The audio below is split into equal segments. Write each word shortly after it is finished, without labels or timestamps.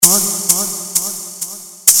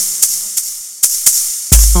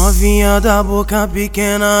Novinha da boca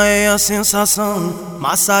pequena é a sensação.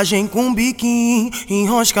 Massagem com biquinho,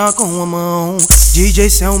 enrosca com a mão. DJ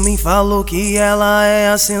Selminho falou que ela é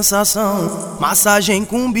a sensação. Massagem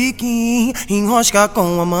com biquinho, enrosca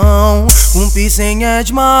com a mão. Um piercing é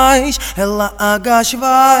demais, ela agacha e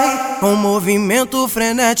vai, com movimento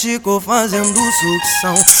frenético fazendo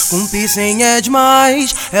sucção. Um piercing é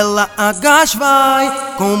demais, ela agacha e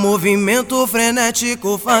vai, com movimento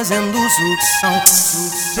frenético fazendo sucção.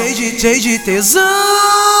 Cheio de tesão,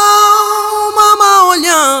 mama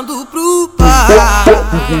olhando pro pai.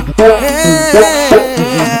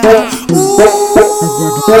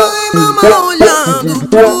 Ui, mama olhando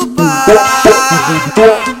pro pai.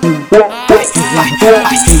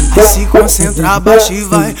 Se concentra, baixa e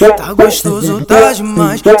vai, tá gostoso, tá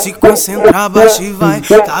demais. Se concentra, baixa e vai,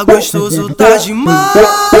 tá gostoso, tá demais.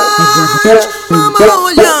 Mama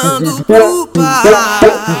olhando pro pai.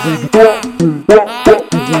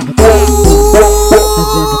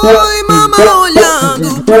 Oi, mama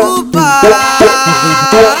olhando pro pai.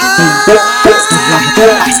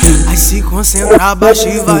 Ai, se concentra, baixa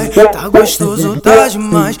e vai, tá gostoso, tá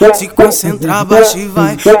demais. Se concentra, baixa e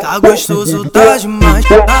vai, tá gostoso, tá demais.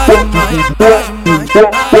 Tá demais, tá demais,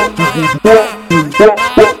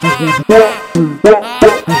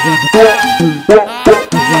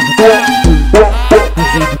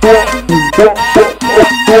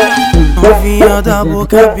 Novinha da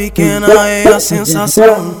boca pequena é a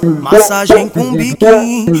sensação. Massagem com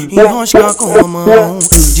biquinho, enrosca com a mão.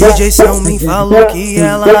 DJ Selminho falou que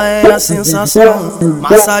ela é a sensação.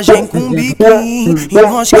 Massagem com biquinho,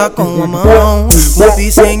 enrosca com a mão. O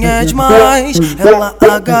piercing é demais, ela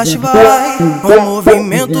agacha e vai, com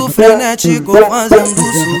movimento frenético fazendo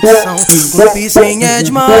sucção. O piercing é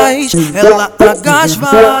demais, ela agacha e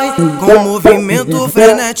vai, com movimento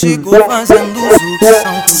frenético fazendo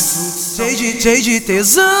sucção. Cheio de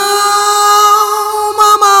tesão,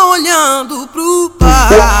 mama olhando pro pai.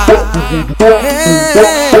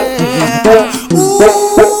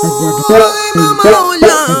 Ui, mama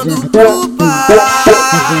olhando pro pai.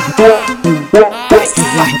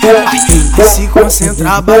 Se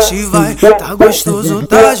concentra, baixa e vai, tá gostoso,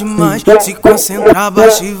 tá demais. Se concentra,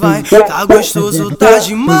 baixa e vai, tá gostoso, tá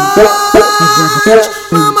demais.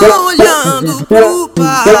 Mama olhando pro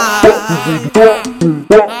pai.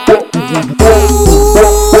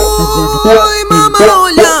 Oi, mama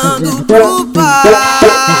olhando pro pai.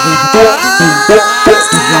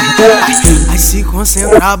 Ai, se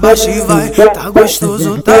concentra, baixa e vai, tá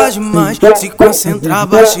gostoso, tá demais. Se concentra,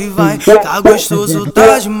 baixa e vai, tá gostoso,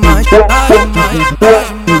 tá demais. Tá demais, tá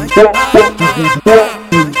demais, tá demais.